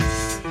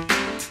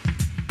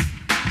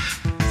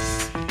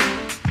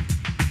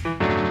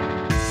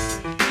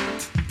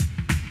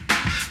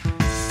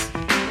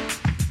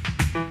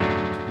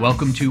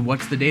Welcome to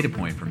What's the Data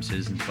Point from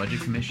Citizens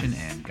Budget Commission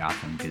and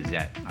Gotham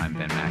Gazette. I'm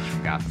Ben Max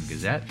from Gotham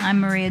Gazette. I'm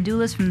Maria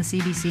Doulis from the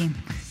CBC.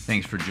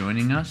 Thanks for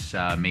joining us.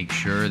 Make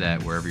sure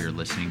that wherever you're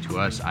listening to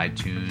us,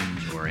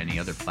 iTunes or any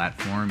other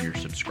platform, you're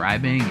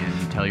subscribing,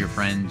 and tell your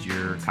friends,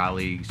 your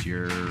colleagues,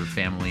 your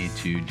family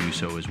to do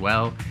so as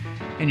well.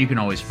 And you can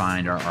always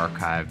find our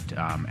archived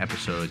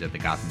episodes at the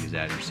Gotham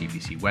Gazette or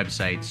CBC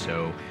website.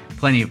 So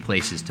plenty of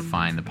places to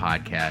find the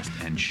podcast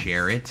and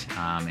share it.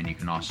 And you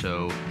can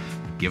also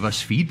give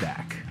us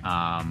feedback.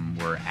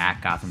 We're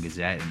at Gotham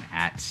Gazette and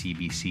at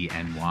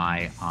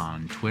CBCNY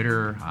on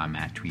Twitter. I'm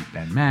at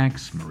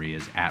TweetBenMax.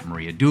 Maria's at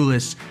Maria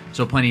Doulis.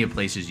 So plenty of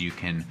places you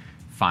can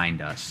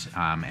find us.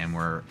 And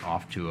we're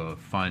off to a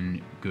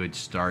fun, good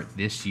start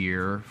this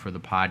year for the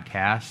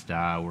podcast.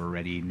 We're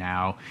ready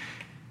now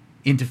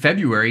into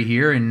February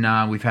here,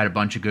 and we've had a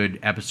bunch of good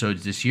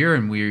episodes this year,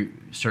 and we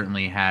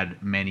certainly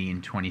had many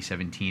in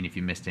 2017. If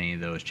you missed any of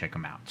those, check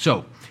them out.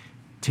 So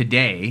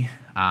today,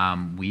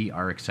 we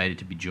are excited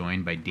to be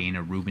joined by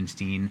Dana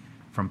Rubenstein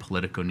from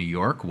Politico New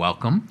York.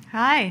 Welcome.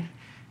 Hi.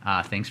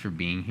 Thanks for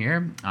being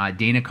here.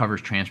 Dana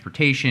covers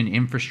transportation,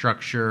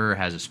 infrastructure,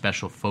 has a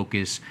special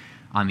focus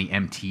on the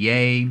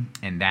MTA,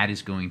 and that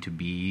is going to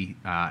be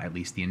at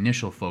least the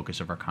initial focus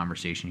of our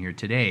conversation here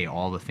today,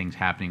 all the things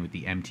happening with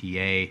the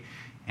MTA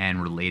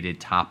and related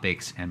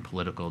topics and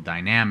political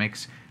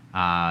dynamics.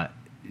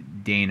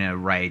 Dana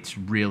writes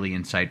really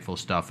insightful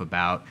stuff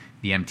about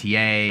the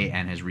MTA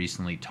and has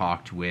recently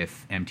talked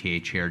with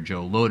MTA Chair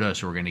Joe Lhota,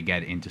 so we're going to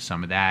get into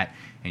some of that,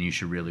 and you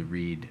should really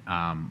read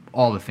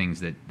all the things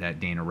that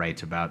Dana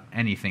writes about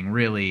anything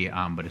really,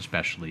 but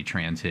especially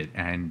transit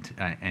and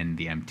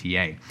the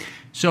MTA.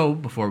 So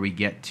before we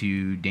get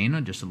to Dana,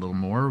 just a little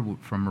more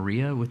from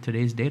Maria with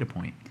today's data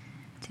point.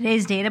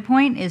 Today's data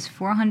point is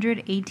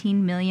 $418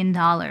 million,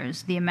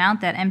 the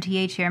amount that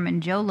MTA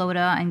Chairman Joe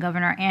Lhota and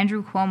Governor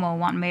Andrew Cuomo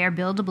want Mayor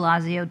Bill de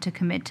Blasio to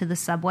commit to the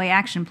Subway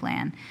Action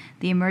Plan,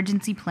 the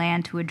emergency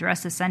plan to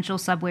address essential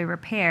subway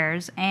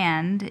repairs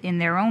and, in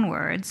their own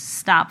words,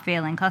 stop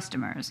failing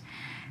customers.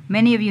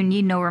 Many of you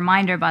need no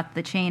reminder about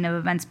the chain of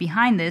events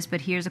behind this,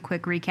 but here's a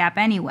quick recap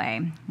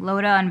anyway.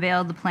 Lhota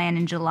unveiled the plan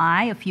in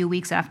July, a few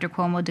weeks after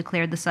Cuomo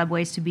declared the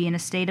subways to be in a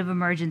state of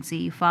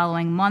emergency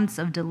following months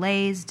of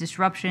delays,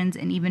 disruptions,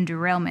 and even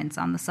derailments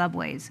on the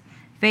subways.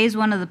 Phase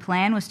 1 of the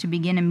plan was to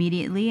begin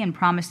immediately and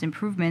promised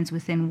improvements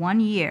within 1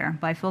 year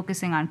by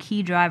focusing on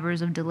key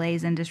drivers of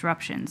delays and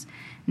disruptions,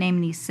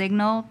 namely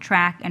signal,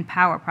 track, and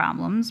power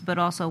problems, but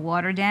also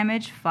water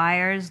damage,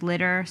 fires,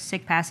 litter,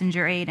 sick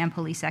passenger aid, and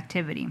police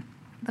activity.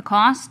 The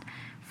cost,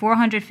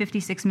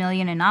 $456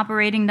 million in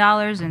operating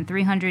dollars and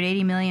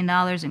 $380 million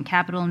in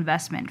capital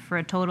investment for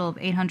a total of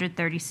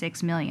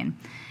 $836 million.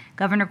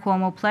 Governor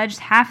Cuomo pledged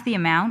half the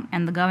amount,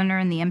 and the governor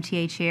and the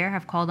MTA chair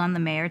have called on the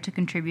mayor to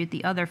contribute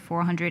the other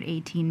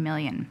 $418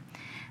 million.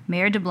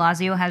 Mayor de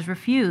Blasio has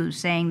refused,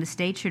 saying the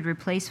state should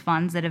replace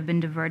funds that have been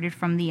diverted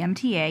from the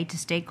MTA to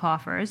state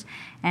coffers,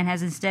 and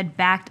has instead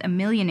backed a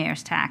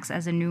millionaire's tax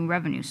as a new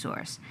revenue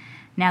source.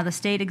 Now, the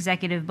state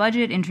executive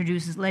budget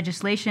introduces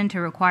legislation to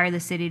require the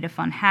city to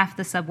fund half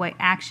the Subway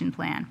Action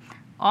Plan.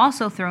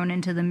 Also thrown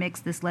into the mix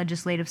this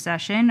legislative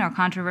session are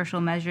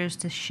controversial measures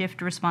to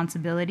shift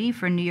responsibility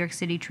for New York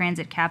City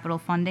transit capital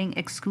funding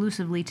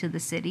exclusively to the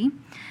city,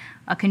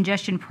 a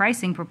congestion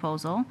pricing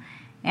proposal,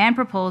 and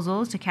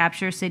proposals to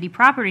capture city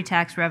property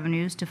tax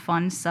revenues to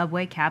fund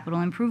subway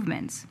capital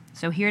improvements.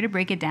 So here to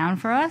break it down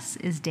for us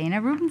is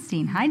Dana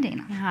Rubenstein. Hi,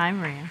 Dana. Hi,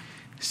 Maria.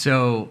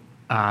 So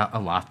a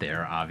lot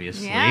there,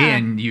 obviously,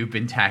 and you've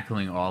been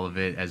tackling all of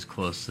it as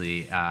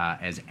closely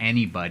as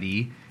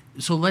anybody.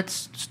 So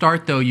let's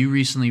start, though. You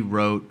recently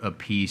wrote a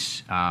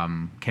piece,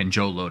 Can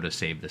Joe Lhota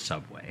Save the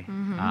Subway?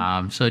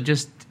 Mm-hmm. So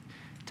just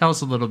tell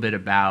us a little bit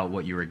about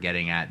what you were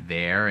getting at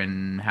there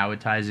and how it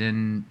ties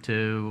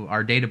into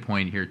our data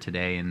point here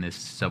today in this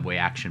Subway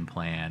Action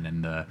Plan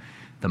and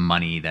the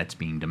money that's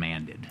being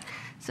demanded.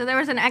 So there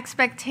was an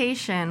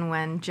expectation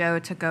when Joe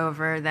took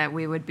over that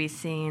we would be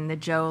seeing the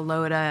Joe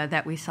Lhota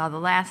that we saw the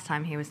last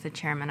time he was the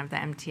chairman of the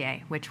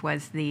MTA, which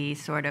was the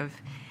sort of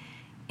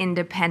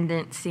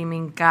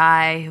independent-seeming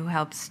guy who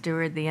helped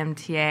steward the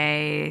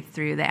MTA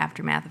through the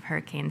aftermath of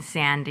Hurricane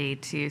Sandy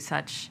to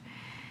such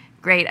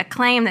great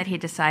acclaim that he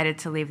decided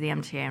to leave the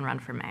MTA and run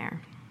for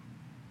mayor.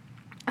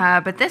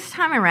 But this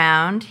time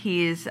around,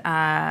 he's,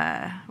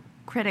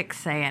 critics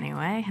say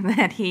anyway,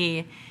 that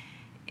he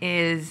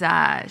is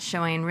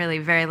showing really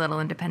very little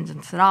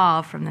independence at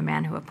all from the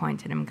man who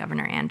appointed him,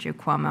 Governor Andrew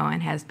Cuomo,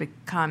 and has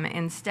become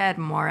instead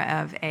more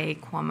of a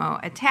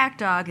Cuomo attack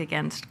dog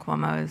against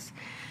Cuomo's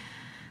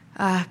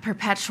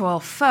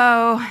perpetual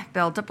foe,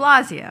 Bill de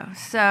Blasio.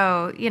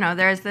 So,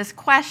 there's this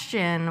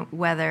question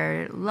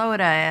whether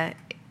Lhota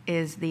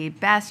is the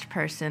best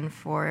person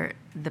for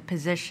the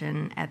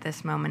position at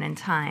this moment in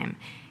time.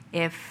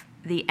 If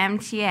the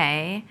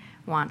MTA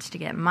wants to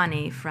get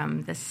money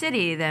from the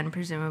city, then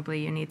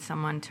presumably you need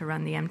someone to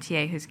run the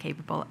MTA who's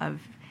capable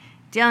of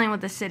dealing with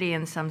the city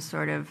in some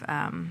sort of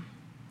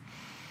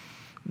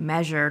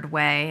measured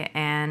way.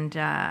 And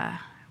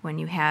when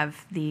you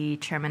have the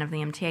chairman of the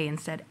MTA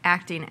instead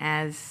acting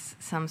as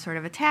some sort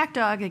of attack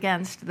dog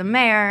against the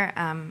mayor,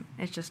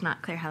 it's just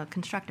not clear how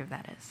constructive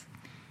that is.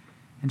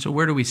 And so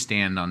where do we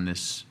stand on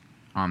this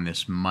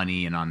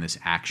money and on this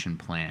action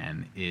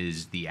plan?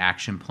 Is the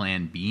action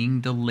plan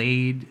being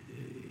delayed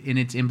in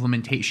its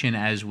implementation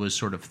as was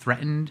sort of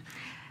threatened?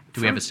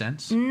 Do we have a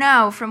sense?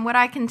 No, from what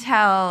I can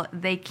tell,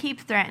 they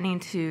keep threatening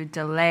to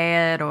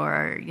delay it,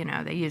 or,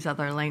 they use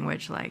other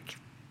language like,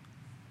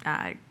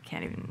 I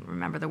can't even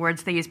remember the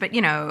words they use, but,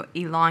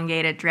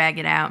 elongate it, drag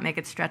it out, make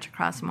it stretch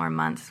across more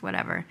months,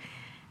 whatever.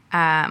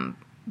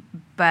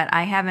 But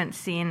I haven't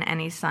seen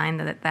any sign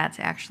that that's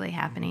actually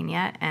happening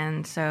yet,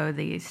 and so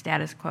the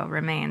status quo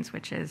remains,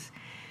 which is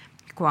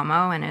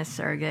Cuomo and his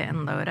surrogate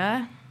and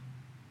Lota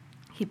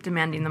keep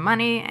demanding the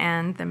money,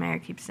 and the mayor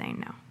keeps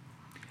saying no.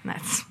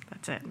 That's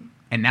it.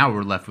 And now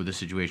we're left with a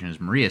situation, as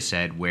Maria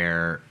said,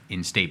 where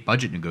in state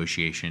budget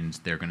negotiations,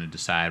 they're going to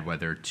decide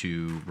whether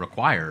to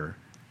require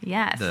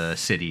the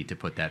city to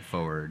put that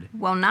forward.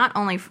 Well, not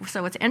only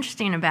so what's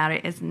interesting about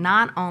it is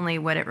not only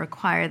would it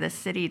require the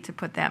city to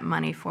put that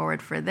money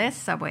forward for this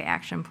subway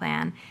action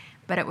plan,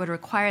 but it would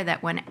require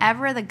that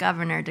whenever the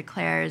governor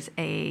declares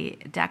a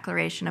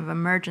declaration of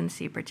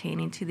emergency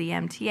pertaining to the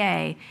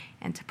MTA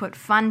and to put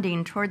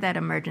funding toward that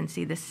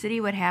emergency, the city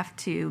would have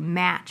to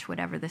match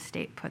whatever the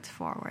state puts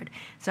forward.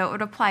 So it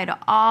would apply to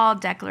all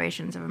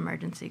declarations of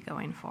emergency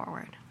going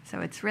forward. So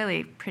it's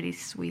really pretty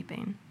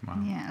sweeping.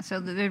 Wow. Yeah, so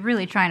they're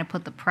really trying to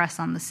put the press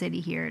on the city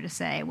here to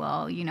say,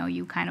 well,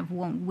 you kind of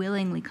won't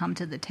willingly come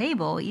to the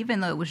table,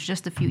 even though it was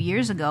just a few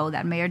years ago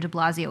that Mayor de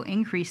Blasio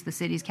increased the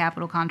city's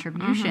capital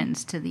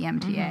contributions to the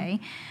MTA.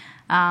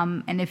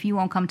 And if you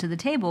won't come to the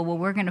table, well,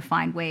 we're going to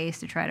find ways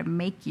to try to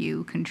make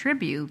you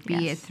contribute,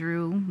 be it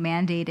through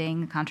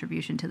mandating a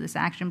contribution to this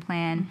action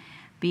plan,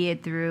 be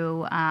it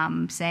through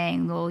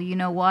saying, well, you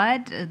know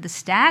what, the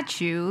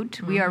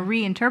statute we are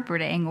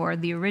reinterpreting, or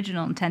the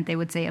original intent, they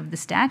would say, of the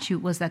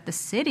statute was that the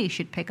city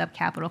should pick up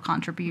capital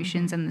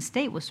contributions and the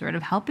state was sort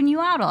of helping you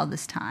out all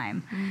this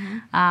time.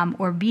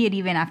 Or be it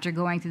even after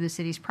going through the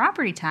city's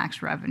property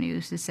tax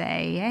revenues to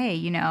say, hey,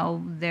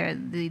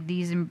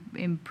 these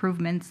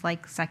improvements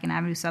like Second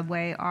Avenue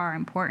subway are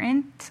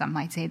important. Some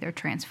might say they're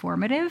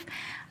transformative.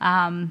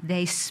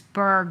 They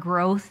spur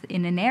growth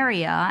in an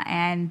area,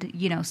 and,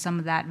 some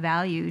of that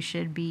value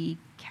should be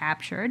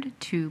captured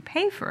to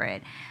pay for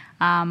it.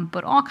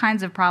 But all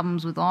kinds of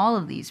problems with all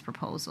of these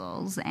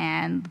proposals,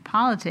 and the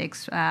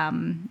politics,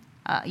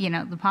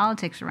 the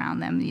politics around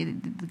them.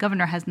 The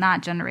governor has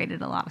not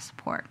generated a lot of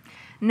support.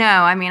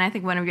 No, I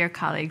think one of your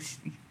colleagues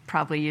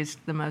probably used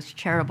the most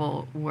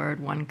charitable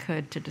word one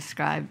could to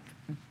describe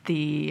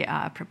the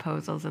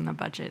proposals in the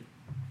budget.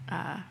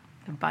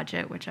 The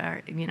budget, which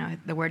are,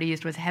 the word he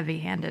used was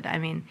heavy-handed.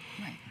 Right.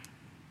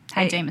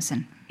 Hi,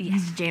 Jameson.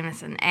 Yes,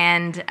 Jameson.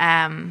 And,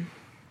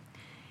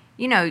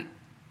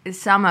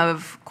 some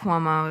of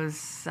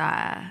Cuomo's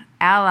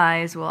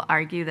allies will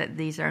argue that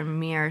these are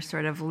mere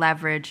sort of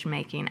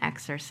leverage-making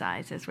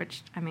exercises,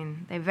 which,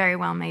 they very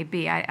well may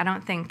be. I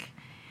don't think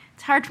 –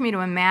 it's hard for me to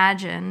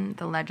imagine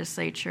the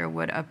legislature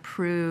would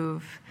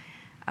approve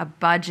a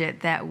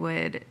budget that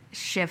would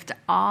shift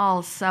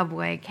all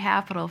subway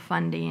capital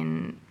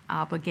funding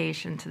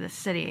obligation to the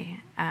city.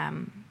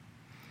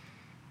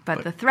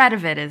 But the threat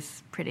of it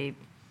is pretty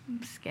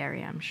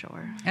scary, I'm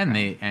sure.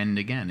 And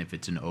again, if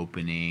it's an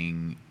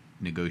opening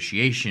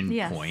negotiation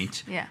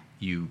point, Yeah.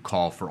 you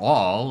call for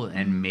all,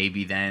 and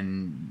maybe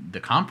then the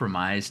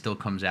compromise still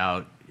comes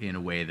out in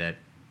a way that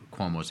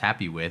Cuomo's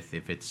happy with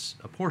if it's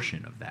a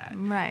portion of that.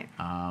 Right.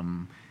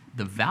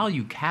 The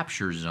value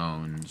capture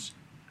zones,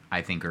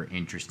 I think, are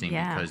interesting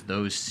because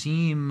those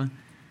seem,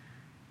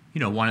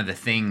 one of the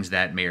things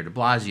that Mayor de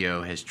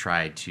Blasio has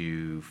tried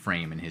to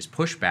frame in his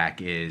pushback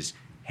is,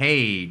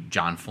 hey,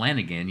 John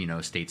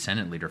Flanagan, state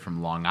Senate leader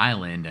from Long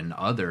Island, and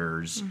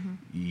others,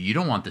 you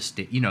don't want the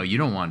state, you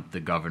don't want the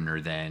governor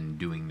then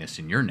doing this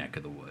in your neck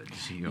of the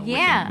woods,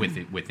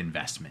 with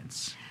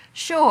investments.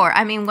 Sure.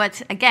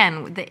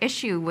 The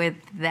issue with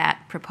that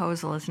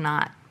proposal is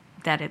not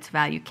that it's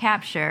value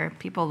capture.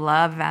 People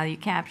love value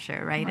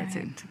capture, right? It's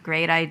a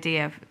great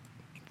idea,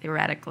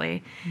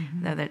 theoretically,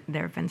 though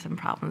there have been some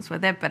problems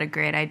with it, but a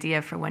great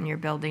idea for when you're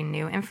building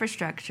new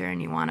infrastructure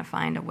and you want to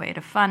find a way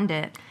to fund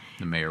it.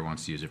 The mayor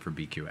wants to use it for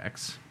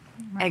BQX.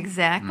 Right.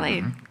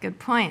 Exactly. Good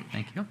point.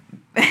 Thank you.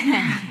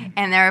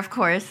 And there are, of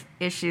course,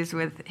 issues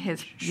with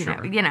his,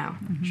 Sure.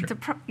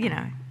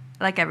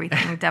 Like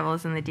everything, the devil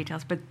is in the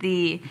details. But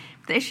the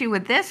issue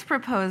with this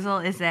proposal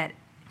is that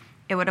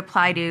it would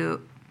apply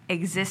to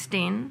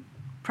existing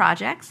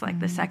projects, like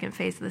the second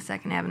phase of the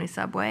Second Avenue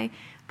subway,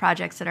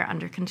 projects that are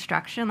under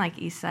construction, like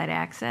East Side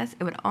Access.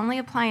 It would only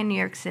apply in New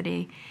York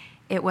City.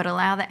 It would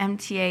allow the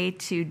MTA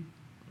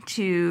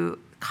to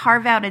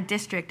carve out a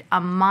district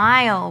a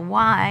mile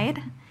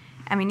wide.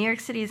 New York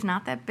City is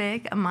not that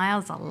big. A mile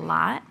is a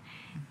lot.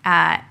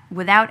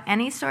 Without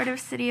any sort of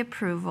city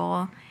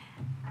approval.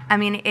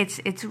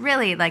 It's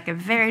really like a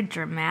very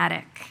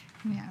dramatic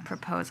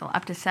proposal.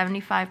 Up to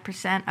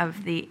 75%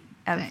 of the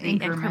of The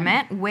the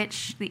increment.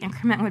 which the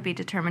increment would be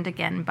determined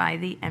again by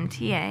the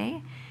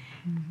MTA.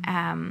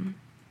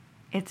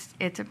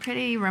 It's a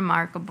pretty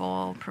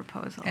remarkable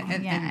proposal.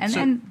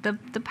 And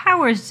the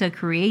powers to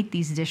create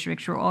these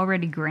districts were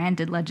already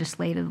granted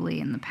legislatively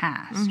in the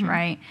past,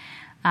 right?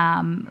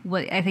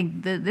 What I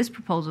think this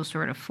proposal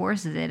sort of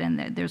forces it,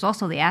 and there's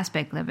also the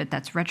aspect of it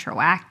that's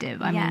retroactive.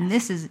 I mean,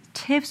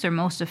 TIFs are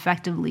most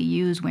effectively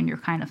used when you're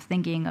kind of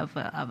thinking of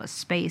a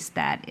space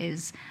that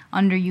is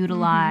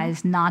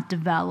underutilized, not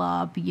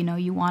developed. You know,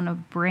 you want to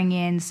bring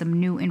in some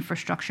new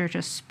infrastructure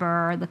to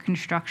spur the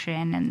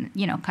construction,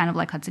 and kind of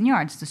like Hudson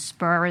Yards, to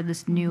spur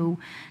this new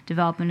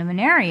development of an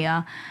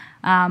area.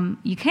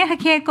 You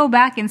can't go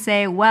back and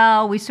say,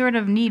 well, we sort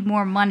of need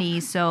more money,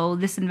 so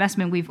this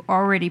investment we've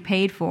already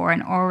paid for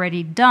and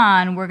already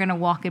done, we're going to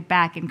walk it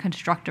back and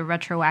construct a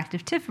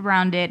retroactive TIF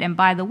around it. And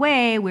by the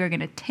way, we're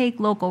going to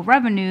take local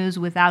revenues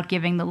without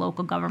giving the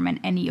local government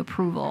any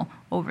approval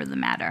over the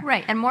matter.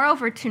 Right, and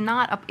moreover,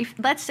 if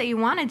let's say you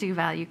want to do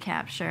value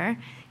capture,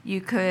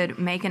 you could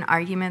make an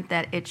argument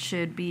that it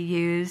should be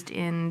used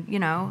in,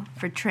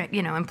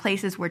 in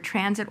places where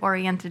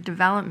transit-oriented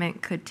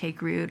development could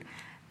take root,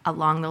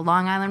 along the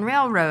Long Island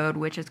Railroad,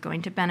 which is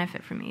going to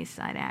benefit from East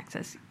Side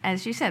access.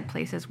 As you said,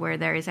 places where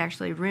there is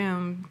actually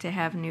room to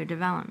have new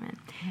development.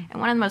 And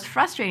one of the most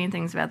frustrating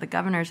things about the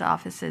governor's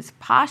office's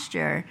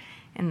posture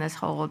in this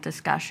whole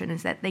discussion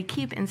is that they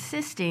keep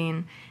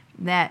insisting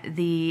that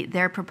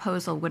their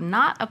proposal would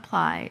not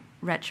apply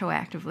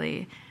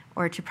retroactively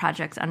or to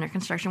projects under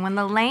construction when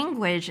the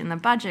language in the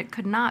budget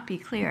could not be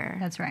clearer.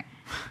 That's right.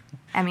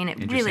 I mean,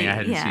 it really,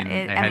 I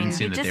mean,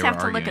 you just have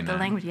to look at the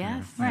language,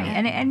 yes. Right,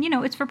 and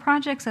it's for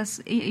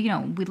projects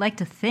we'd like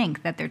to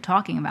think that they're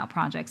talking about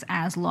projects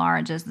as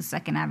large as the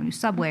 2nd Avenue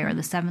subway or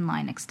the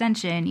 7-line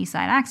extension, East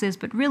Side Access,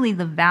 but really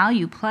the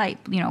value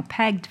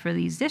pegged for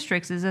these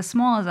districts is as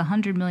small as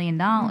 $100 million,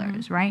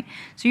 right?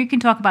 So you can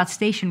talk about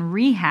station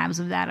rehabs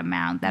of that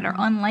amount that are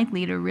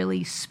unlikely to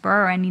really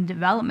spur any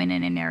development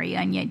in an area,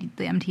 and yet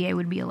the MTA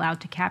would be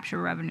allowed to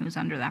capture revenues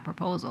under that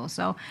proposal.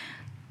 So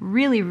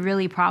really,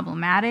 really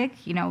problematic.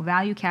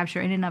 Value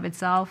capture in and of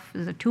itself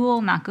is a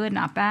tool, not good,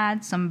 not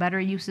bad. Some better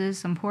uses,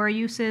 some poorer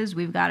uses.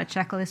 We've got a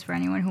checklist for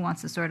anyone who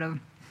wants to sort of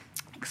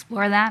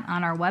explore that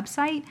on our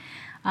website.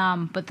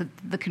 But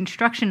the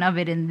construction of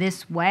it in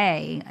this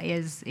way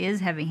is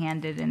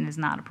heavy-handed and is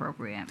not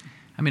appropriate.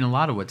 I mean, a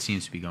lot of what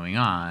seems to be going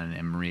on,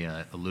 and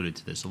Maria alluded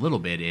to this a little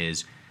bit,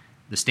 is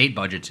the state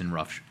budget's in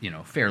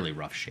fairly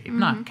rough shape.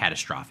 Not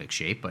catastrophic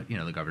shape, but,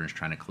 the governor's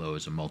trying to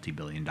close a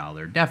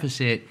multi-billion-dollar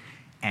deficit.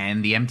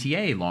 And the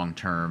MTA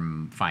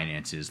long-term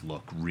finances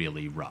look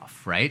really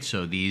rough, right?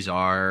 So these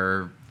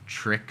are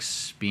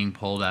tricks being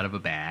pulled out of a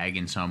bag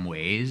in some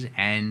ways.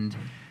 And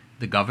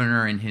the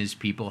governor and his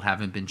people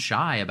haven't been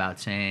shy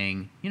about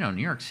saying, New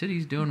York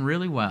City's doing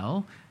really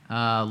well.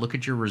 Look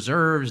at your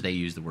reserves. They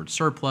use the word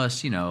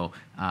surplus, to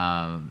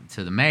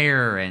the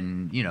mayor.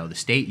 And, the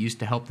state used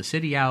to help the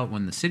city out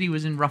when the city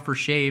was in rougher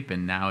shape,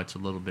 and now it's a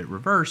little bit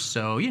reversed.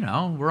 So,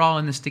 we're all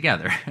in this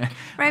together.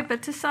 Right,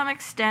 but to some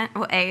extent,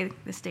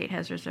 the state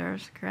has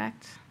reserves,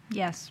 correct?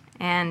 Yes.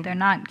 And they're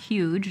not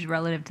huge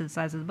relative to the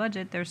size of the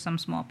budget. There's some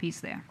small piece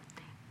there.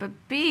 But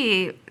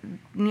B,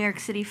 New York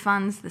City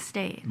funds the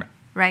state.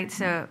 Right?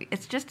 So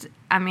it's just,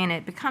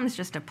 it becomes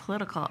just a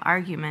political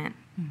argument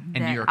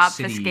that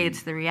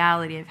obfuscates the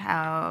reality of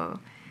how,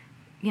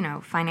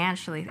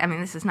 financially,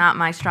 this is not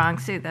my strong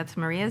suit, that's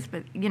Maria's,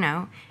 but,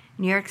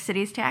 New York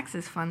City's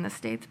taxes fund the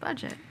state's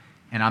budget.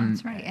 And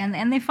that's right.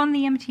 And they fund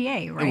the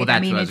MTA, right? Well,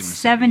 that's what I was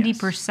it's gonna say,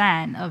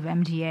 70% of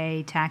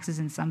MTA taxes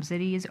in some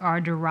cities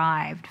are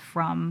derived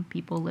from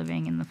people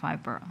living in the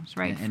 5 boroughs,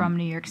 right? And from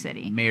New York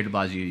City. Mayor de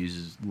Blasio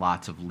uses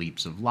lots of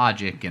leaps of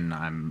logic, and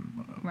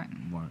I'm,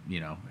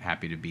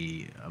 happy to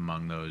be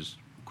among those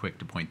quick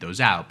to point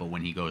those out. But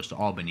when he goes to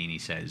Albany and he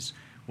says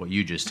what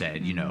you just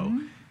said,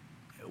 New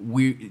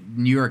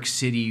York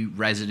City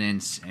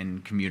residents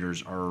and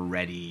commuters are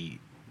already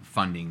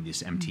funding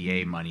this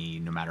MTA money,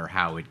 no matter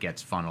how it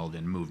gets funneled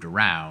and moved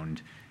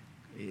around,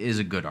 is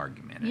a good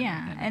argument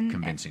and a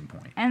convincing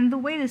point. And the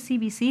way the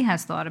CBC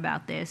has thought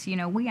about this,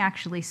 we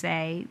actually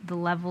say the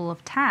level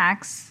of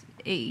tax,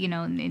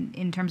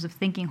 in terms of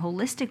thinking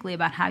holistically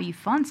about how you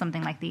fund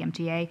something like the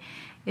MTA,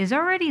 is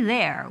already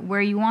there. Where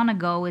you want to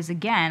go is,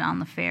 again, on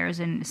the fares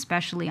and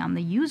especially on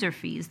the user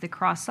fees, the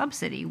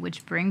cross-subsidy,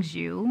 which brings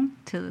you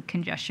to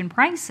congestion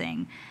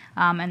pricing.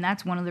 And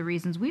that's one of the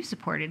reasons we've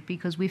supported,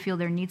 because we feel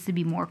there needs to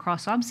be more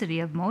cross-subsidy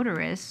of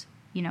motorists,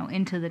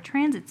 into the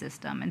transit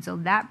system. And so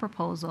that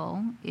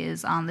proposal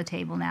is on the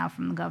table now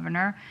from the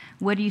governor.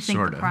 What do you think?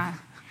 Sort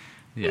of.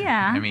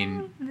 Yeah.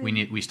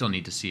 We still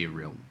need to see a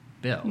real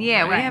bill.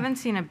 Yeah, right? We haven't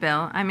seen a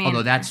bill.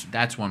 Although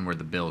that's one where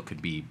the bill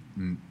could be,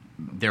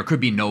 there could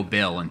be no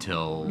bill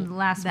until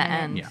last minute.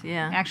 End.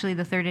 Yeah. Actually,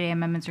 the 30-day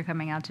amendments are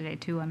coming out today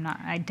too.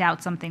 I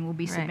doubt something will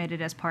be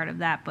submitted as part of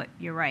that, but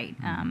you're right.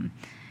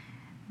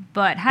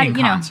 But how in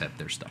concept,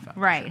 there's stuff out.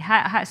 Right.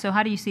 So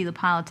how do you see the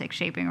politics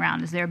shaping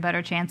around? Is there a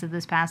better chance of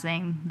this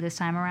passing this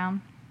time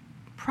around?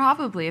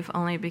 Probably, if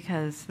only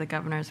because the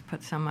governor's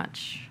put so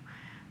much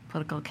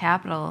political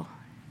capital,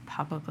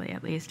 publicly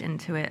at least,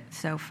 into it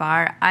so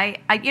far.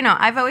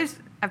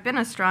 I've been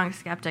a strong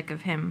skeptic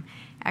of him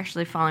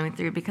actually following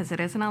through because it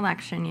is an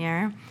election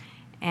year,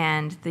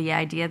 and the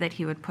idea that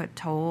he would put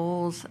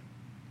tolls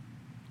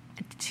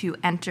to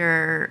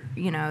enter,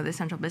 the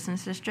central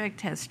business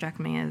district has struck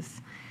me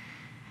as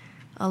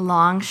a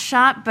long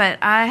shot, but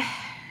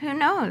who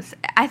knows?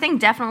 I think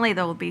definitely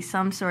there will be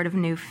some sort of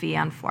new fee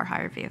on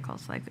for-hire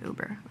vehicles like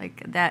Uber.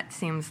 Like, that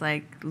seems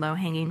like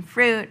low-hanging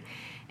fruit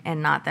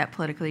and not that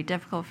politically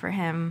difficult for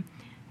him.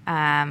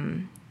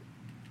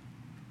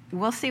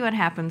 We'll see what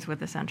happens with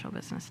the central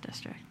business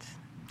district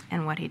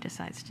and what he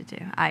decides to do.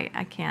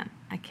 I can't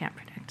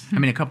predict. I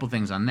mean, a couple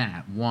things on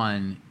that.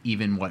 One,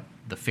 even what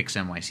the Fix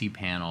NYC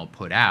panel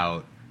put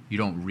out, you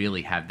don't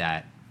really have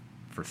that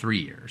for 3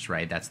 years,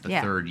 right? That's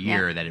the third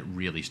year that it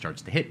really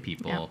starts to hit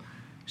people. Yeah.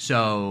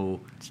 So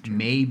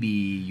maybe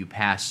you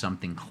pass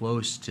something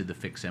close to the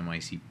Fix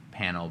NYC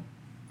panel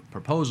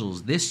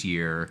proposals this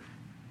year.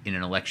 In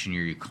an election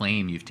year, you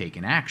claim you've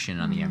taken action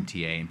on the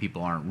MTA, and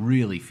people aren't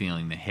really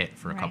feeling the hit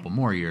for a couple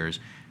more years.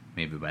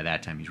 Maybe by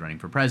that time he's running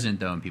for president,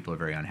 though, and people are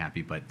very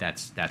unhappy. But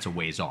that's a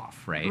ways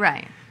off, right?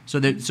 Right. So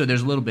there's a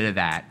little bit of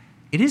that.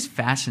 It is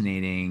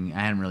fascinating.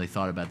 I hadn't really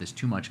thought about this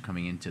too much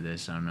coming into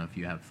this. I don't know if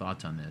you have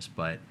thoughts on this,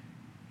 but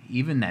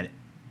even that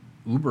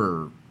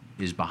Uber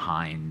is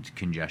behind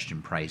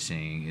congestion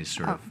pricing is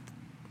sort of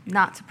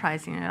not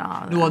surprising at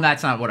all. Well,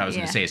 that's not what I was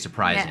going to say is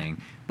surprising.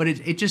 Yeah. But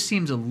it just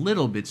seems a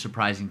little bit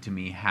surprising to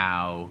me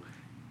how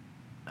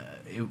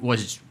it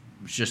was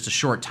just a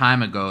short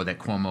time ago that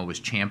Cuomo was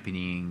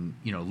championing,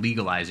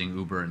 legalizing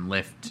Uber and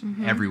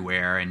Lyft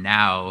everywhere, and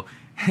now,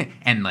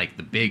 and like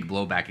the big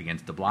blowback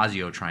against de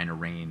Blasio trying to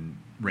rein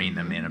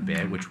them in a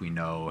bit, which we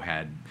know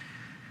had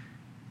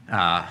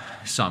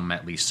some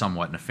at least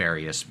somewhat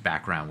nefarious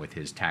background with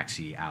his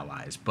taxi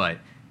allies. But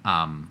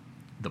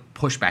the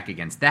pushback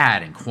against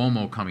that and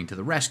Cuomo coming to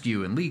the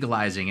rescue and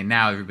legalizing, and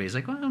now everybody's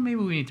like, well, maybe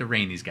we need to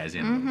rein these guys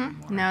in a little bit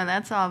more. No,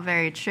 that's all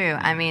very true.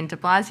 I mean, de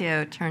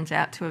Blasio turns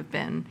out to have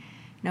been,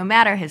 no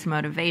matter his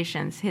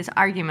motivations, his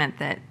argument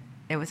that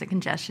it was a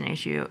congestion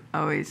issue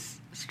always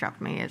struck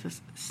me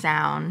as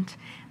sound.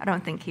 I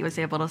don't think he was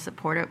able to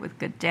support it with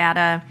good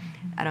data.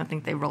 I don't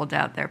think they rolled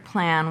out their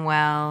plan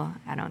well.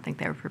 I don't think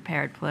they were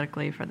prepared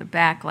politically for the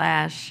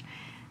backlash.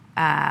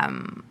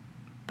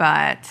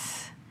 But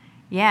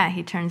yeah,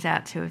 he turns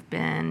out to have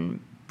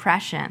been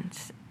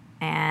prescient,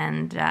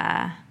 and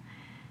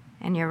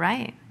you're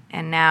right.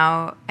 And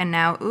now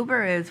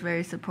Uber is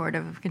very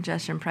supportive of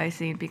congestion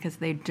pricing because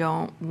they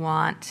don't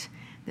want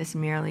this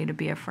merely to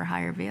be a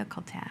for-hire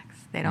vehicle tax.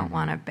 They don't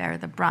want to bear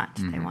the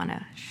brunt. They want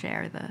to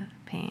share the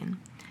pain.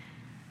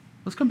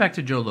 Let's come back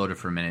to Joe Lhota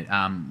for a minute.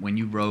 When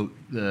you wrote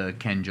the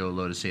Can Joe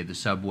Lhota Save the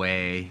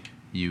Subway,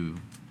 you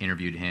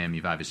interviewed him.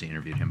 You've obviously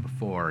interviewed him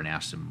before and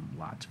asked him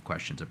lots of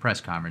questions at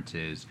press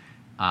conferences.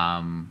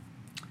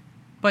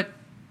 But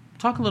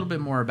talk a little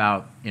bit more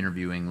about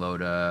interviewing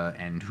Lhota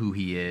and who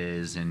he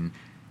is, and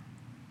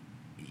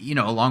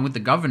along with the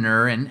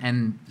governor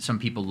and some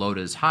people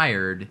Lhota's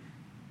hired,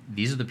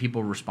 these are the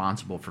people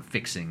responsible for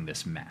fixing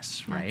this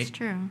mess, right? That's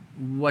true.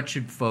 What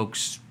should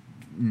folks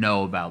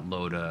know about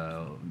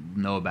Lhota,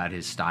 know about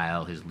his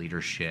style, his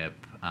leadership?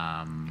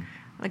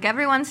 Look,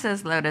 everyone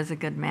says Lhota's a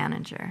good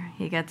manager.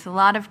 He gets a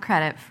lot of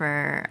credit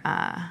for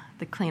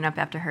the cleanup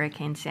after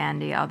Hurricane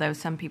Sandy, although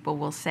some people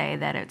will say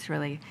that it's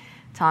really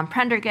Tom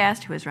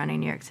Prendergast, who was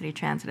running New York City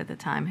Transit at the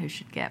time, who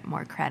should get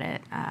more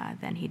credit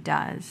than he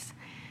does.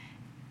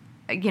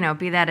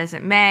 Be that as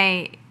it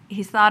may,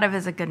 he's thought of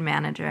as a good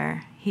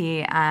manager.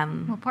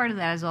 Well, part of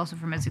that is also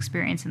from his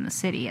experience in the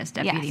city as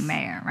deputy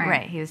mayor, right?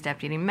 Right. He was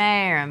deputy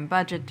mayor and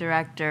budget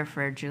director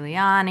for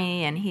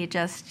Giuliani, and he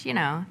just,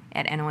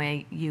 at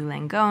NYU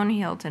Langone, he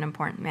held an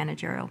important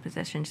managerial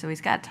position, so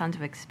he's got tons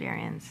of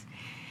experience.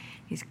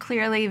 He's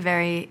clearly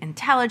very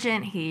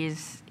intelligent.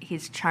 He's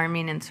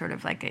charming in sort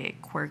of like a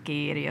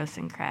quirky,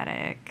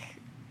 idiosyncratic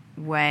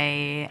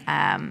way.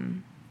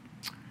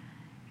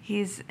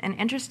 He's an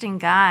interesting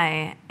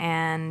guy,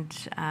 and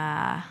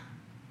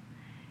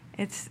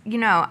it's,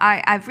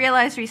 I've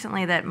realized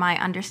recently that my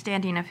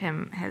understanding of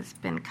him has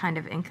been kind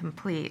of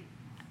incomplete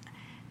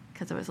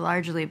because it was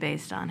largely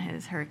based on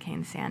his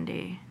Hurricane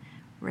Sandy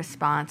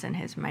response and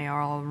his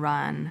mayoral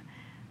run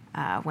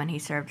when he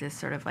served as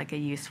sort of like a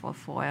useful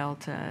foil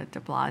to de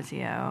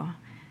Blasio.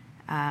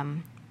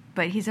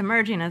 But he's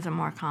emerging as a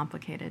more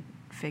complicated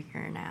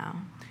figure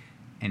now.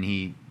 And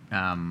he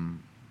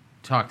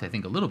talked, I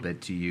think, a little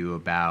bit to you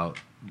about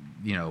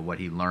what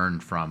he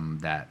learned from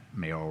that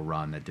mayoral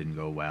run that didn't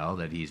go well,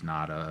 that he's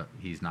not a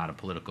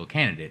political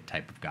candidate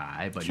type of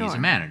guy, but he's a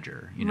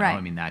manager. Right.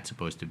 I mean, that's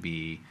supposed to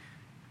be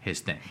his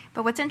thing.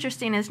 But what's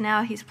interesting is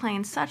now he's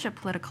playing such a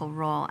political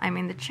role. I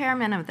mean, the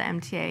chairman of the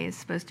MTA is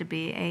supposed to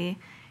be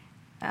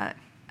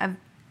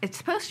it's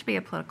supposed to be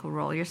a political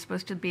role. You're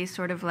supposed to be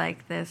sort of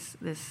like this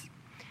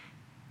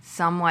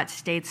somewhat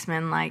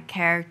statesman-like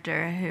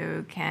character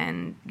who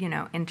can,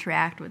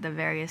 interact with the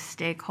various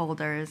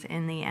stakeholders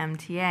in the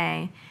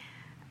MTA.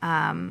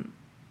 And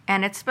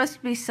And it's supposed to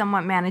be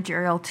somewhat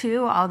managerial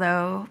too,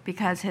 although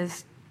because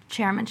his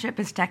chairmanship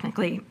is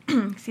technically,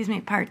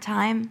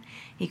 part-time,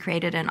 he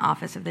created an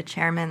office of the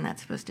chairman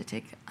that's supposed to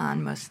take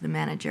on most of the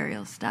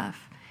managerial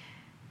stuff.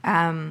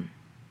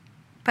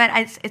 But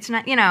it's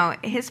not,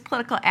 his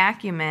political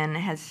acumen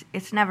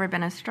it's never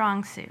been a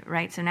strong suit,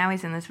 right? So now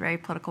he's in this very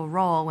political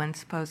role when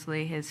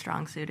supposedly his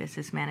strong suit is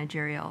his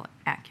managerial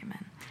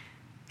acumen.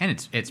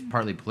 And it's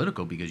partly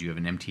political because you have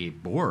an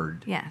MTA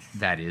board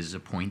that is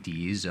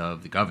appointees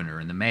of the governor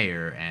and the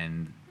mayor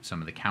and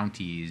some of the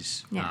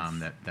counties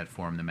that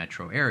form the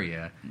metro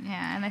area.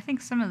 Yeah, and I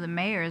think some of the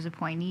mayor's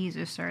appointees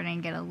are starting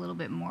to get a little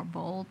bit more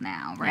bold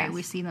now, right? Yes.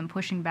 We see them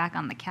pushing back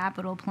on the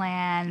capital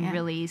plan,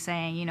 really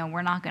saying,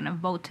 we're not going to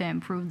vote to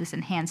improve this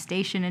enhanced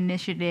station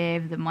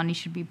initiative. The money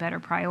should be better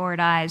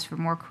prioritized for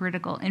more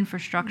critical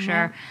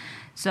infrastructure. Yeah.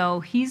 So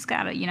he's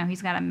got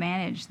to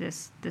manage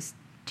this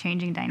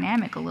changing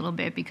dynamic a little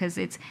bit because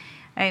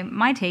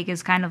my take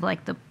is kind of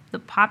like the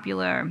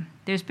popular,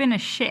 there's been a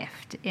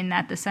shift in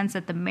that the sense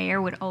that the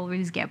mayor would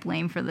always get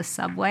blamed for the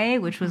subway,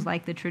 which was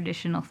like the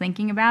traditional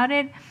thinking about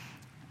it.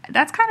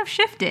 That's kind of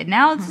shifted.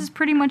 Now this is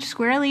pretty much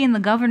squarely in the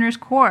governor's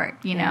court,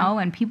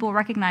 and people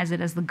recognize it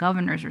as the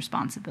governor's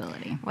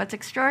responsibility. What's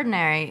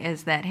extraordinary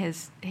is that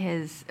his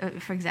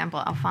for example,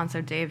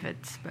 Alfonso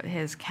Davids,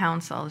 his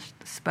counsel,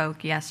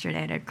 spoke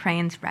yesterday at a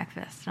Crane's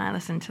breakfast, and I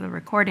listened to the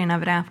recording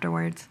of it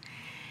afterwards.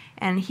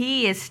 And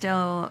he is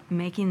still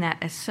making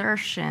that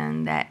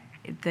assertion that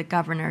the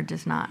governor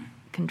does not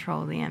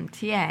control the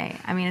MTA.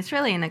 I mean, it's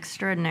really an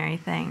extraordinary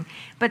thing.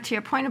 But to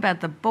your point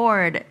about the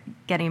board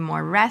getting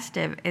more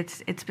restive,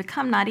 it's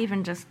become not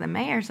even just the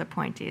mayor's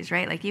appointees,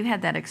 right? Like you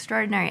had that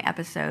extraordinary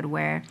episode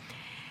where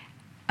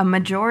a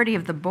majority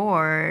of the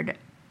board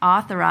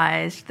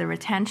authorized the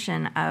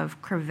retention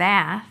of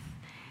Cravath,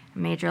 a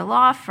major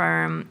law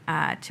firm,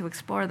 to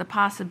explore the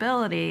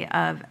possibility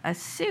of a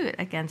suit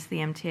against the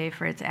MTA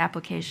for its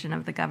application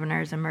of the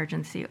governor's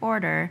emergency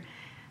order,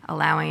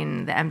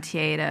 allowing the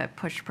MTA to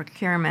push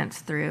procurements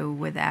through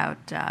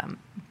without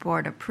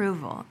board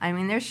approval. I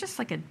mean, there's just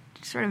like a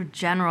sort of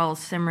general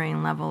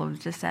simmering level of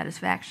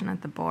dissatisfaction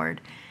at the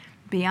board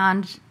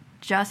beyond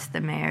just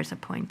the mayor's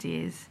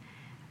appointees.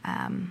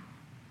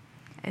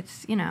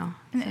 It's, it's an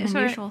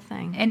unusual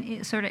thing.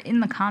 And sort of in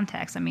the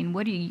context, I mean,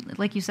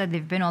 like you said,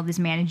 there've been all these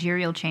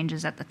managerial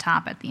changes at the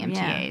top at the MTA.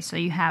 Yeah. So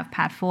you have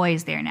Pat Foy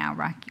is there now.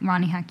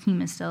 Ronnie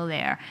Hakim is still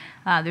there.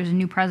 There's a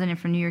new president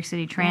for New York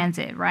City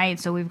Transit, right?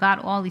 So we've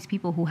got all these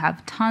people who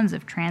have tons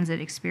of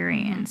transit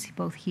experience,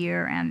 both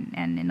here and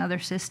in other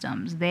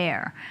systems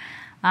there.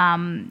 How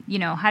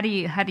do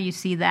you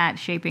see that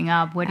shaping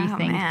up? What do you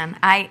think? Oh, man.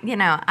 I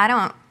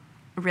don't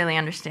really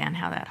understand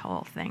how that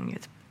whole thing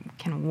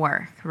can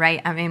work, right?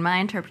 I mean, my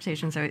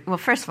interpretations are, well,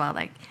 first of all,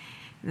 like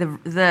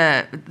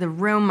the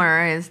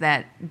rumor is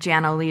that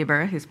Janno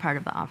Lieber, who's part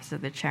of the Office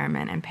of the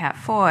Chairman, and Pat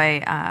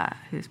Foy,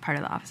 who's part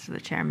of the Office of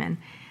the Chairman,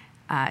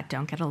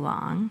 don't get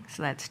along.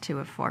 So that's 2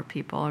 of 4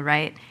 people,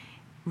 right?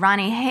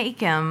 Ronnie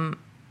Hakim,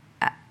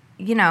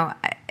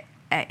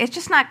 it's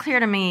just not clear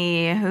to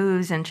me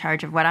who's in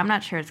charge of what. I'm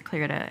not sure it's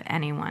clear to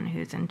anyone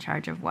who's in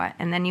charge of what.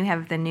 And then you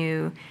have the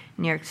new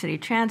New York City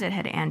Transit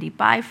head, Andy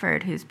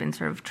Byford, who's been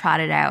sort of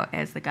trotted out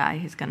as the guy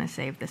who's going to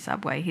save the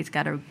subway. He's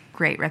got a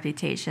great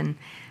reputation.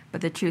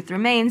 But the truth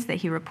remains that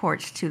he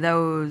reports to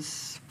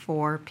those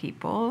 4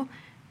 people,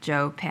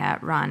 Joe,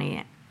 Pat,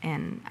 Ronnie,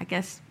 and I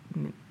guess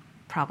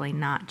probably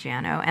not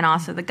Janno, and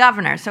also the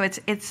governor. So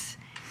it's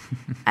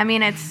I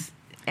mean, it's...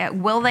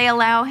 Will they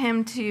allow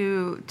him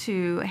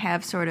to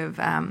have sort of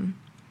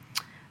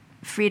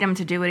freedom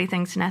to do what he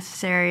thinks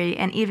necessary?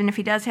 And even if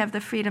he does have the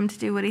freedom to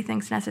do what he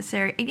thinks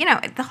necessary,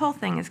 the whole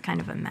thing is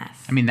kind of a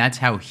mess. I mean, that's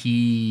how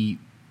he,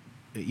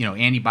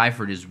 Andy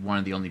Byford is one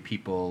of the only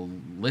people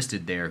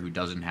listed there who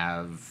doesn't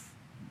have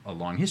a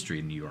long history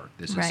in New York.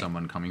 This is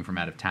someone coming from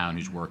out of town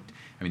who's worked.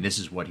 I mean, this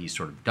is what he's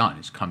sort of done,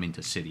 is come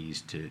into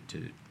cities to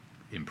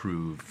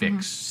improve,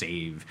 fix,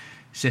 save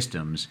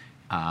systems.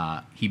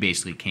 He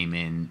basically came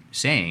in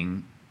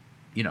saying,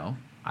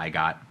 I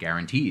got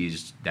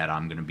guarantees that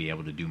I'm going to be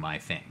able to do my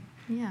thing.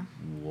 Yeah.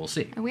 We'll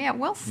see. Yeah,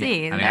 we'll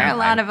see. Yeah. There are a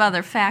lot of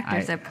other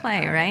factors at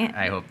play, right?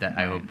 I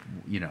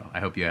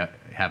hope you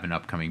have an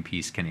upcoming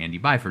piece, Can Andy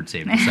Byford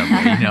save the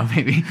subway,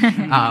 maybe.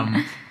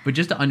 But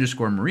just to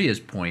underscore Maria's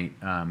point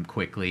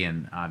quickly,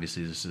 and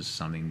obviously this is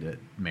something that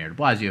Mayor de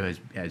Blasio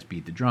has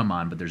beat the drum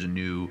on, but there's a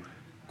new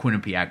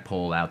Quinnipiac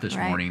poll out this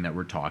morning that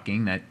we're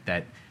talking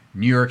that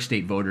New York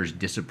State voters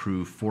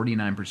disapprove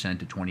 49%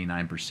 to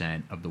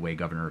 29% of the way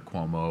Governor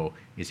Cuomo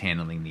is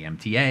handling the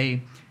MTA,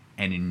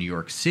 and in New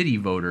York City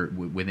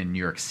within New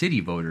York City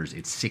voters,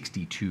 it's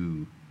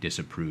 62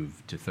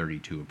 disapprove to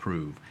 32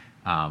 approve.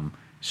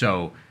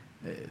 So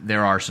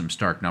there are some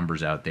stark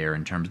numbers out there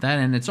in terms of that,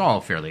 and it's all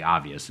fairly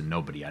obvious, and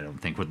nobody, I don't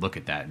think, would look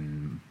at that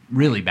and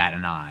really bat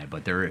an eye.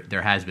 But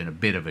there has been a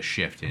bit of a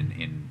shift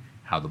in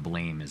how the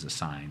blame is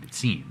assigned, it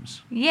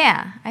seems.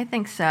 Yeah, I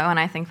think so, and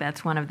I think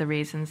that's one of the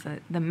reasons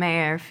that the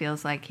mayor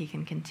feels like he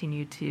can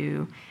continue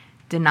to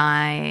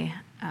deny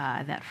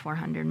that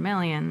 $400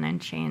 million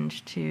and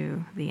change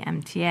to the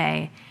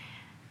MTA.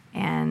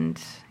 And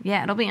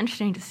yeah, it'll be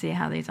interesting to see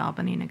how these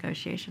Albany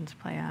negotiations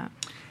play out.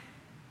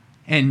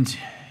 And,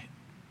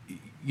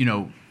 you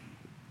know,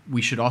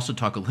 we should also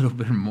talk a little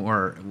bit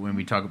more when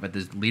we talk about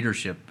this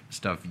leadership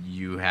stuff.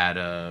 You had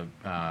a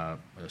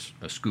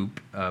scoop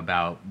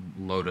about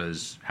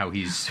Loda's, how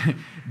he's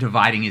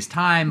dividing his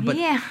time, but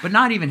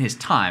not even his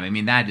time. I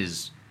mean, that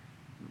is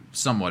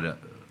somewhat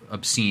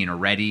obscene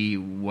already,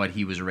 what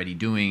he was already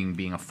doing,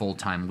 being a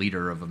full-time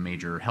leader of a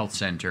major health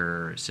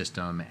center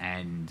system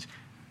and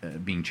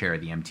being chair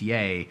of the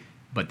MTA.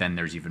 But then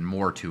there's even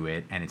more to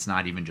it, and it's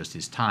not even just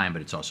his time,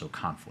 but it's also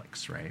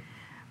conflicts, right?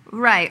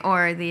 Right,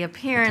 or the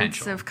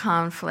appearance of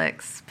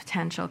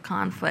potential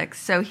conflicts.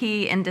 So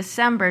he, in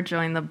December,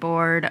 joined the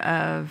board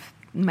of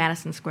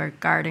Madison Square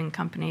Garden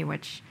Company,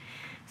 which,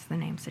 as the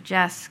name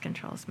suggests,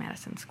 controls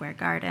Madison Square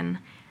Garden.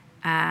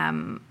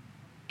 And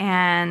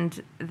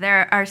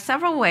there are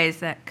several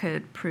ways that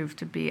could prove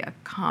to be a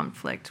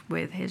conflict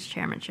with his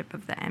chairmanship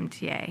of the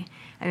MTA.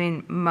 I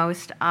mean,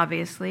 most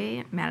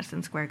obviously,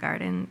 Madison Square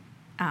Garden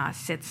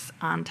sits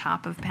on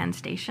top of Penn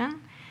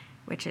Station,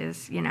 which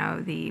is, you know,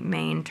 the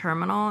main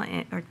terminal,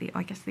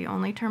 the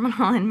only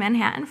terminal in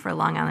Manhattan for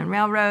Long Island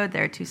Railroad.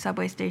 There are 2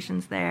 subway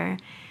stations there.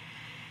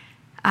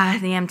 The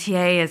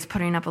MTA is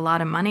putting up a lot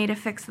of money to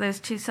fix those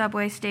 2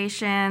 subway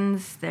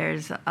stations.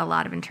 There's a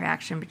lot of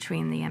interaction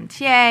between the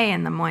MTA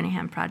and the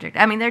Moynihan Project.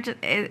 I mean,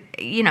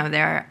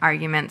 there are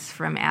arguments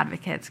from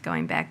advocates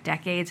going back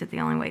decades that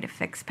the only way to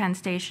fix Penn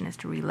Station is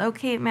to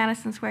relocate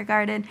Madison Square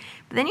Garden.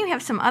 But then you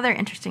have some other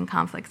interesting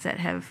conflicts that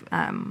have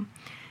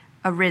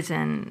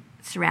arisen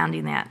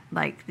surrounding that,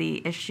 like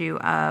the issue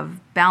of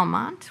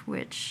Belmont,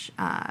 which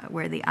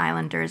where the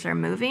Islanders are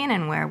moving,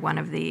 and where one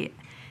of the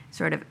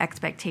sort of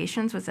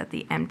expectations was that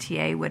the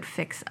MTA would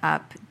fix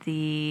up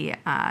the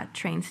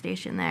train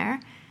station there.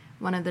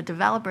 One of the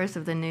developers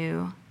of the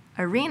new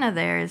arena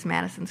there is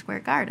Madison Square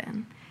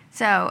Garden.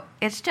 So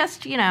it's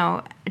just, you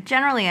know,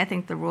 generally I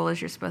think the rule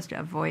is you're supposed to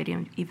avoid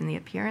even the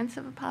appearance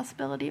of a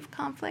possibility of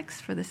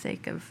conflicts for the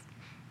sake of,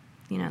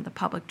 you know, the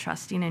public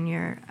trusting in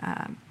your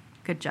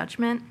good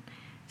judgment.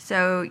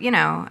 So, it's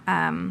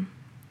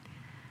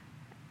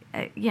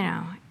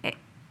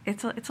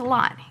a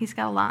lot. He's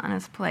got a lot on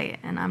his plate,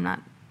 and I'm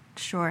not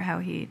sure how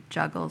he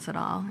juggles it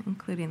all,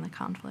 including the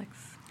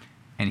conflicts.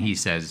 And he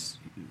says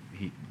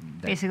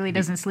basically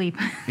doesn't sleep.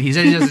 He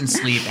says he doesn't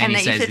sleep, and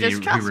he says that he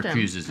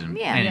recuses him,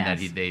 that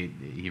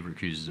he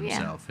recuses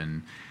himself,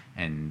 and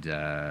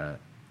but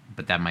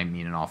that might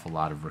mean an awful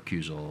lot of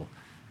recusal.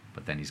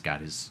 But then he's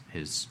got his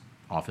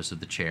office of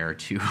the chair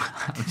to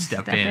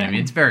step in. I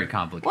mean, it's very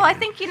complicated. Well, I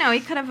think, you know,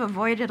 he could have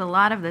avoided a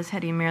lot of this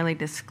had he merely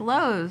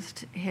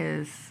disclosed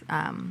his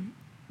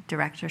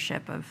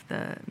directorship of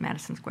the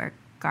Madison Square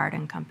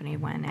Garden Company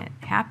when it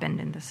happened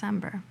in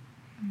December.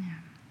 Yeah.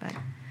 But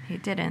he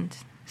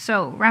didn't.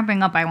 So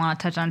wrapping up, I want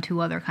to touch on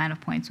 2 other kind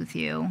of points with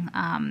you.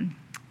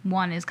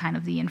 One is kind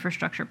of the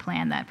infrastructure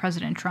plan that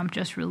President Trump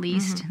just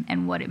released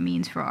and what it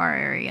means for our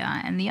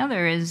area. And the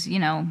other is, you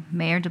know,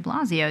 Mayor de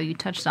Blasio. You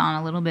touched on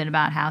a little bit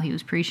about how he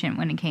was prescient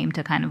when it came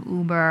to kind of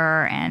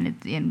Uber and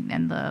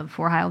the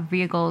for-hire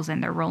vehicles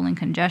and their rolling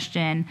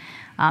congestion.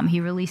 He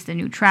released a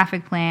new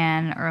traffic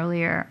plan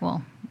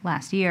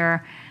last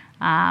year.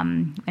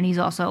 And he's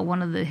also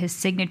one of his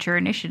signature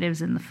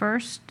initiatives in the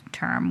first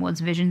term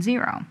was Vision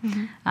Zero.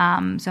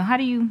 So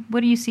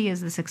what do you see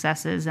as the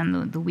successes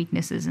and the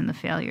weaknesses and the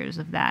failures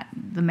of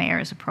the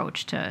mayor's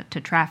approach to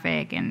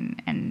traffic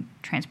and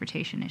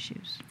transportation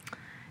issues?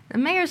 The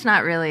mayor's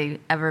not really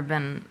ever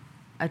been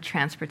a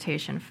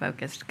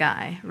transportation-focused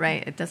guy,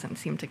 right? It doesn't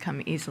seem to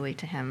come easily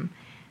to him.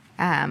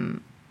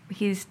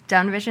 He's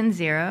done Vision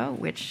Zero,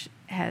 which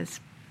has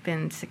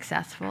been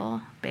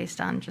successful based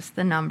on just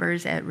the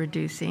numbers at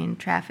reducing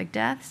traffic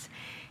deaths.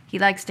 He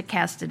likes to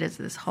cast it as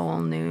this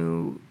whole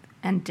new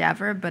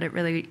endeavor, but it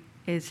really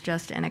is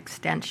just an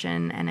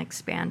extension and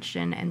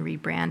expansion and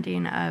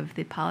rebranding of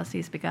the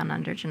policies begun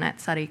under Jeanette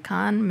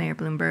Sadiq-Khan, Mayor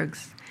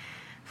Bloomberg's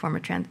former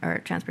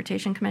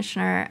transportation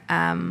commissioner.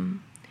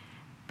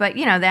 But,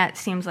 you know, that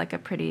seems like a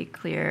pretty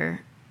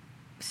clear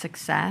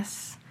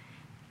success.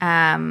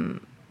 Other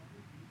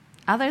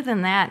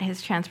than that,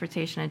 his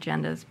transportation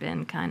agenda has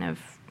been kind of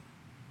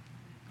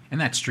and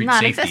that's street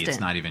safety.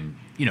 It's not even,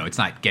 you know, it's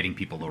not getting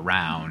people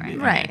around. Right.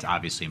 I mean, it's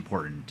obviously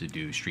important to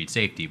do street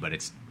safety, but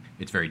it's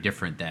very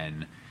different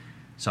than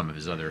some of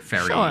his other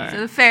ferry. Sure. So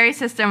the ferry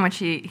system, which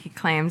he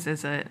claims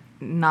is a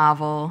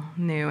novel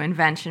new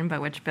invention, but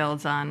which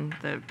builds on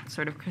the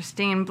sort of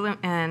Christine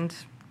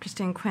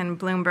Quinn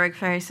Bloomberg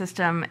ferry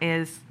system,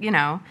 is, you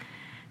know,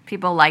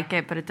 people like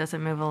it, but it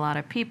doesn't move a lot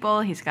of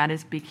people. He's got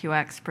his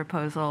BQX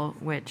proposal,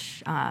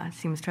 which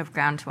seems to have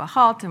ground to a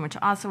halt, and which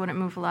also wouldn't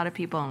move a lot of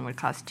people and would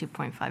cost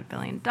 $2.5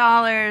 billion.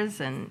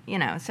 And, you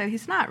know, so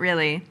he's not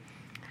really,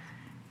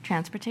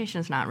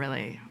 transportation is not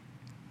really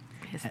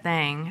his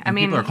thing. I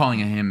mean, people are calling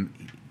him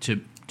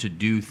to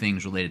do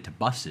things related to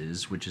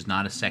buses, which is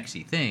not a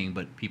sexy thing,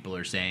 but people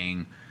are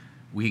saying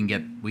we can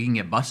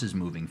get buses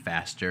moving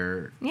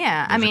faster.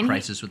 Yeah, There's a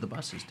crisis with the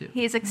buses too.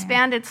 He's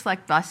expanded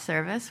select bus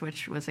service,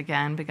 which was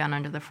again begun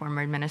under the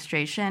former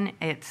administration.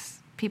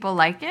 It's people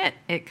like it.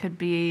 It could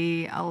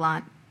be a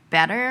lot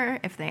better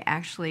if they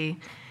actually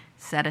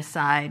set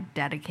aside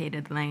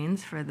dedicated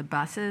lanes for the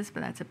buses,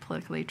 but that's a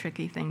politically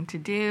tricky thing to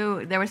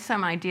do. There was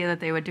some idea that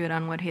they would do it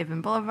on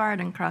Woodhaven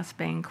Boulevard and Cross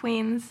Bay in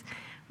Queens,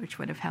 which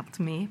would have helped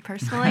me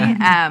personally.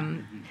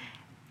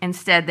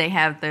 Instead, they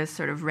have those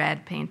sort of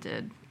red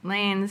painted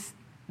lanes.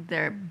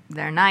 They're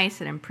nice.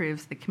 It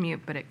improves the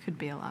commute, but it could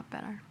be a lot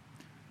better.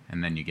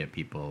 And then you get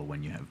people,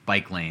 when you have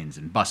bike lanes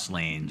and bus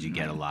lanes, you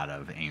get a lot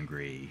of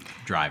angry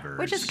drivers.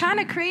 Which is kind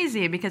of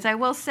crazy, because I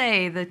will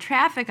say the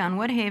traffic on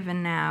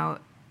Woodhaven now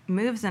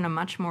moves in a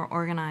much more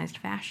organized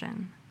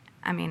fashion.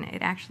 I mean,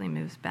 it actually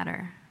moves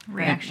better.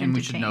 And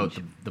we should note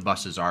the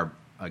buses are,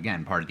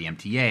 again, part of the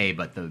MTA,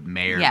 but the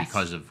mayor,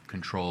 because of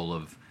control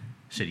of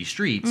city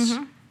streets,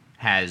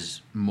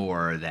 has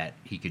more that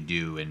he could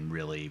do,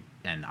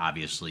 and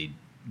obviously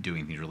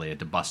doing things related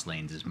to bus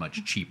lanes is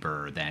much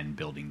cheaper than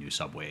building new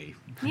subway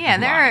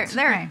lines.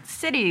 there are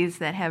cities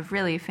that have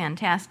really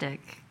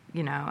fantastic,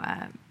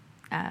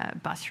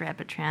 bus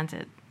rapid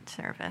transit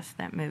service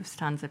that moves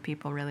tons of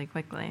people really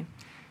quickly.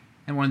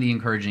 And one of the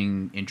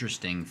encouraging,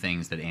 interesting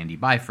things that Andy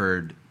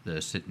Byford,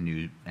 the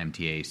new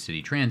MTA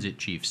City Transit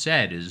chief,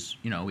 said is,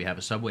 we have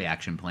a subway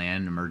action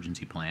plan,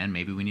 emergency plan.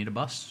 Maybe we need a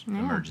bus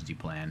emergency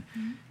plan.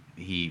 Mm-hmm.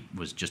 He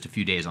was just a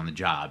few days on the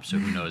job, so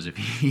who knows if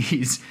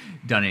he's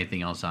done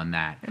anything else on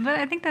that. But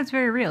I think that's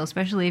very real,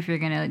 especially if you're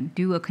going to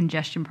do a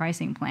congestion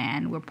pricing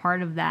plan, where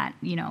part of that,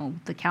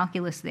 the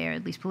calculus there,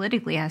 at least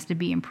politically, has to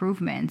be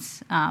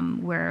improvements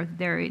where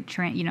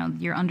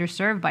you're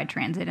underserved by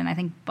transit, and I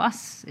think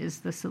bus is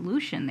the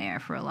solution there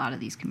for a lot of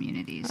these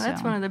communities. Well,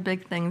 that's one of the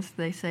big things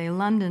they say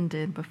London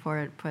did before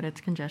it put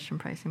its congestion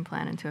pricing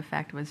plan into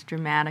effect, was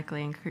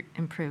dramatically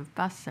improve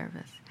bus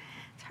service.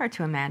 It's hard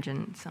to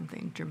imagine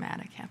something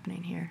dramatic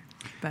happening here.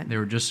 But there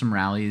were just some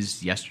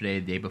rallies yesterday,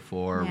 the day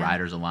before,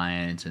 Riders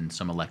Alliance and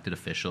some elected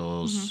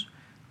officials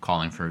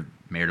calling for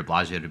Mayor de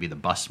Blasio to be the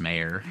bus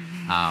mayor.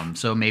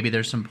 So maybe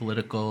there's some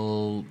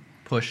political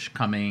push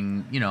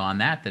coming, on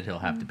that he'll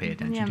have to pay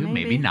attention to.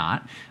 Maybe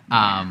not.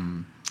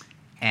 And,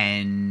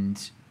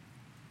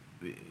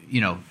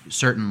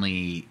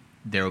 certainly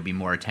there will be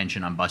more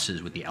attention on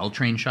buses with the L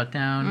train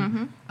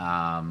shutdown,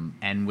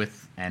 and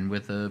with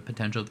a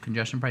potential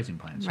congestion pricing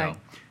plan. So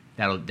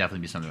that'll definitely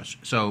be something else.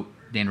 So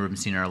Dana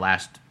Rubenstein, our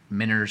last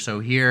minute or so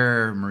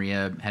here,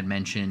 Maria had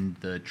mentioned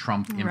the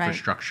Trump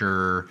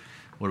infrastructure.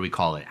 What do we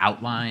call it?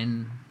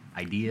 Outline,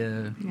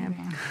 idea,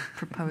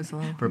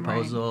 proposal.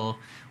 Proposal.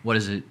 What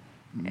does it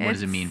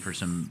mean for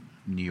some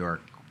New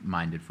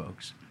York-minded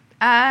folks?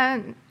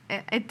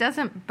 It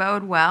doesn't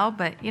bode well,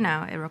 but,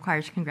 it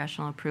requires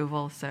congressional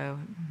approval, so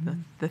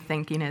the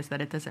thinking is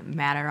that it doesn't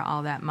matter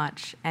all that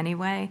much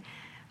anyway.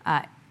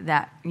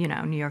 That,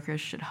 New Yorkers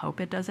should hope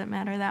it doesn't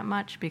matter that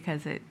much,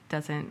 because it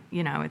doesn't,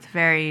 it's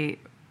very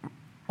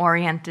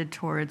oriented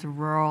towards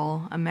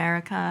rural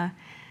America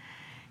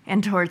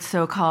and towards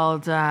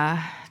so-called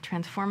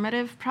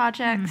transformative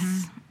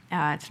projects.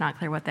 It's not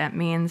clear what that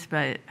means,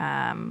 but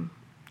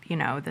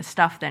the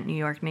stuff that New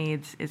York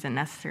needs isn't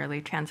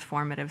necessarily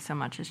transformative so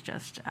much as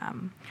just,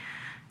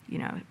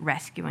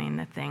 rescuing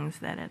the things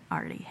that it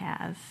already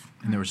has.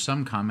 And there was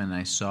some comment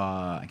I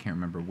saw, I can't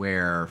remember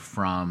where,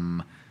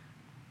 from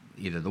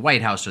either the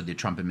White House or the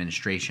Trump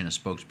administration, a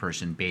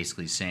spokesperson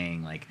basically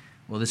saying,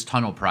 well, this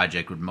tunnel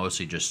project would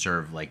mostly just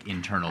serve,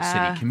 internal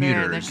city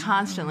commuters. They're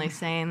constantly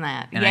saying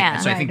that. And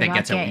I think that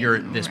gets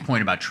at this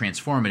point about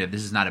transformative.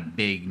 This is not a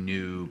big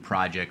new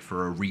project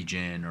for a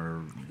region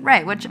or...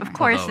 Right, which, of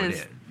course,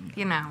 is...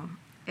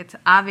 it's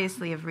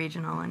obviously of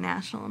regional and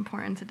national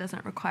importance. It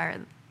doesn't require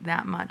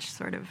that much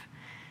sort of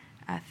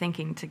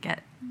thinking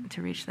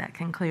to reach that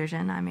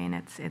conclusion. I mean,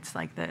 it's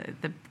like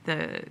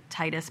the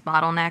tightest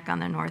bottleneck on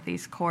the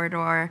Northeast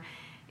Corridor.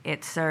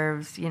 It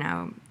serves,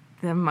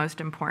 the most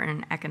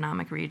important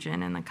economic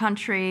region in the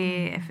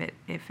country.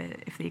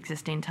 If the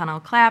existing tunnel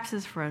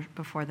collapses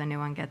before the new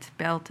one gets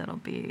built, it'll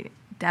be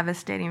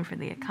devastating for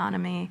the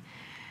economy.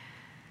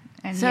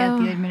 And yet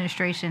the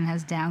administration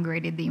has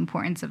downgraded the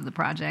importance of the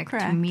project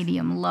to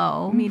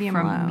medium-low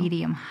from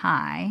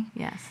medium-high.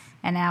 Yes.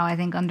 And now I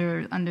think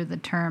under the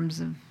terms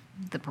of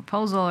the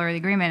proposal or the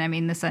agreement, I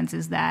mean, the sense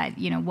is that,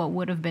 what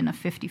would have been a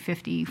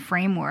 50-50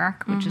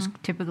 framework, which is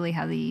typically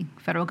how the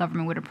federal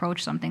government would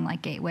approach something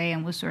like Gateway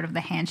and was sort of the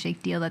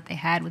handshake deal that they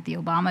had with the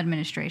Obama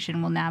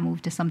administration, will now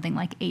move to something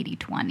like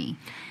 80-20,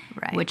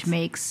 which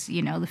makes,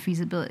 the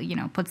feasibility,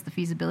 puts the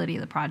feasibility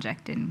of the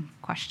project in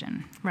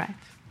question. Right.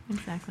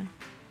 Exactly.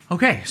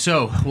 Okay,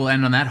 so we'll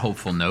end on that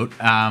hopeful note.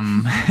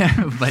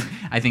 But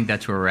I think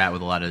that's where we're at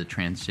with a lot of the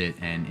transit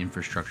and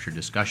infrastructure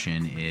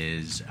discussion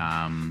is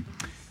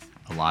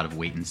a lot of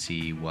wait and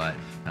see what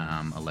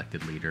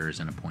elected leaders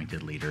and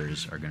appointed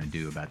leaders are going to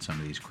do about some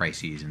of these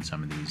crises and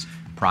some of these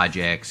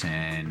projects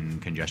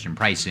and congestion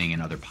pricing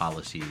and other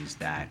policies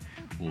that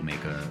will make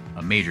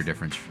a major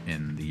difference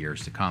in the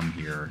years to come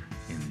here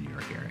in the New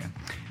York area.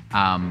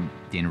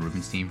 Dana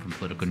Rubenstein from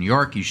Politico New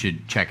York. You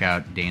should check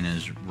out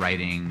Dana's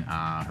writing,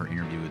 her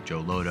interview with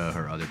Joe Lhota,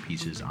 her other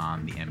pieces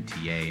on the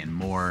MTA and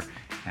more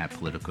at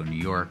Politico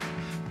New York.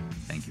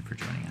 thank you for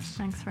joining us.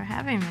 Thanks for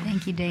having me.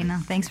 Thank you, Dana.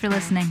 Thanks for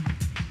listening.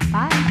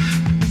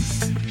 Bye.